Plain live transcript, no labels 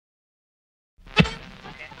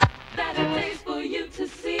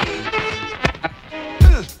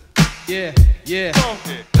Yeah, yeah.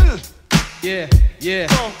 Yeah, yeah.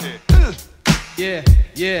 Yeah,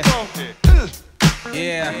 yeah.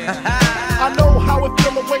 Yeah. I know how it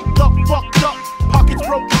feel to wake up, fucked up. Pockets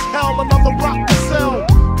broke as hell, another rock to sell.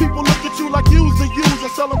 People look at you like you's a user,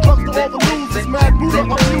 selling drugs to all the losers. Mad Buddha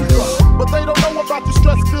abuser, but they don't know about your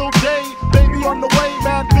stress-filled day. Baby on the way,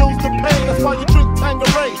 man feels the pain. That's why you drink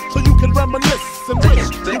Tanqueray, so you can reminisce and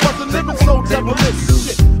wish you wasn't living so devilish.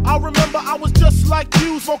 Shit, I remember I was just like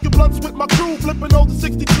you, smoking blunts with my crew, flipping over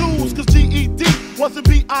 62s. Cause GED wasn't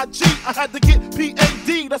B.I.G. I had to get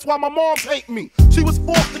P.A.D. That's why my moms hate me. She was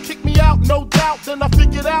forced to kick me out, no doubt. Then I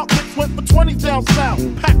figured out licks went for 20 down south.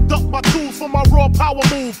 Packed up my tools for my raw power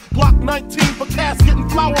move. Block 19 for casket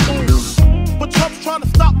and flower moves. But Trump's trying to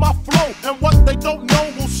stop my flow, and what they don't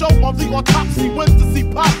know will show on the autopsy. Went to see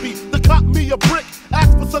Poppy to cop me a brick.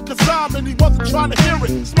 Asked for some consignment, he wasn't trying to hear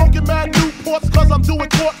it. Smoking mad Newports cause I'm doing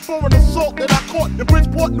court for an assault that I caught in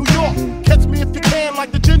Bridgeport, New York. Catch me if you can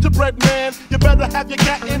like the gingerbread man. You better have your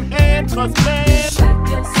gat in hand, cause man, respect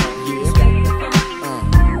yourself, respect the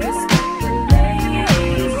fun, respect the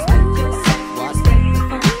ladies, respect yourself, respect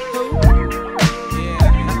the fun.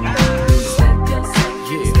 Respect yourself,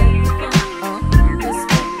 respect the fun,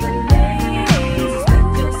 respect the ladies,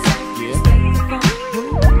 respect yourself, respect the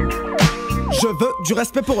fun. Je veux du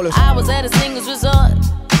respect pour le I was at a singles resort.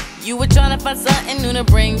 You were trying to find something new to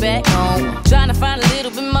bring back home. Trying to find a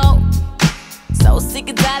little bit more. So sick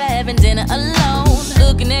and tired of having dinner alone.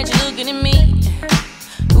 Looking at you, looking at me.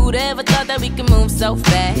 Who'd ever thought that we could move so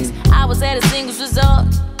fast? I was at a singles resort,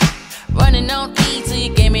 running on E till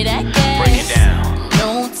you gave me that gas. Break it down.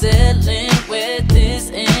 No telling where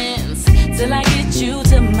this ends till I get you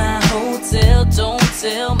to my hotel. Don't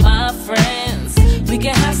tell my friends. We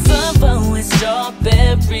can have some fun with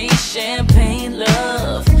strawberry champagne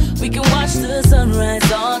love. We can watch the sunrise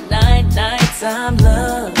all night, nighttime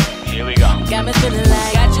love. Here we go. Got me feeling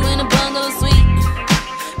like got you in a bungalow suite.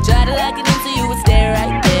 Tried to lock it until you would stay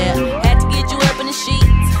right there. Had to get you up in the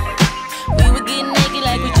sheets. We were getting naked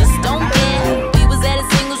like we just don't care. We was at a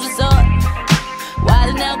singles resort,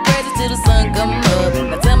 wilding out crazy till the sun come up.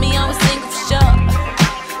 Now tell me I was single for sure.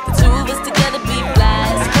 The two of us together be fly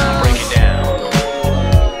as fuck. Break it down.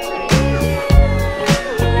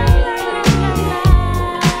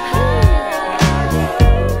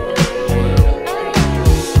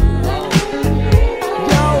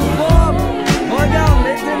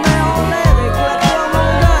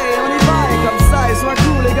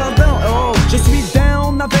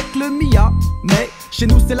 Mais chez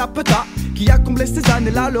nous c'est la peta qui a comblé ces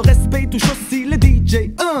années-là. Le respect touche aussi les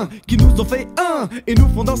DJ qui nous ont fait et nous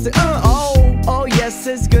font danser Oh, oh yes,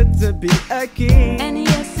 it's good to be a king. And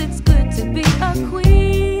yes, it's good to be a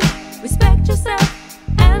queen. Respect yourself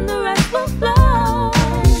and the rest will flow.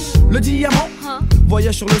 Le diamant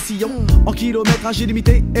voyage sur le sillon en kilométrage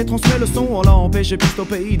illimité et transmet le son. On l'a empêché plus au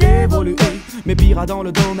pays d'évoluer. Mais pire dans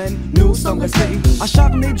le domaine, nous sommes restés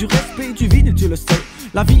acharnés du respect du vinyle, tu le sais.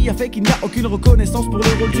 La vie a fait qu'il n'y a aucune reconnaissance pour le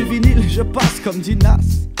rôle du vinyle. Je passe comme dit Nas.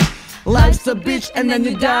 Life's a bitch and then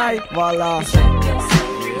you die. Voilà. Respect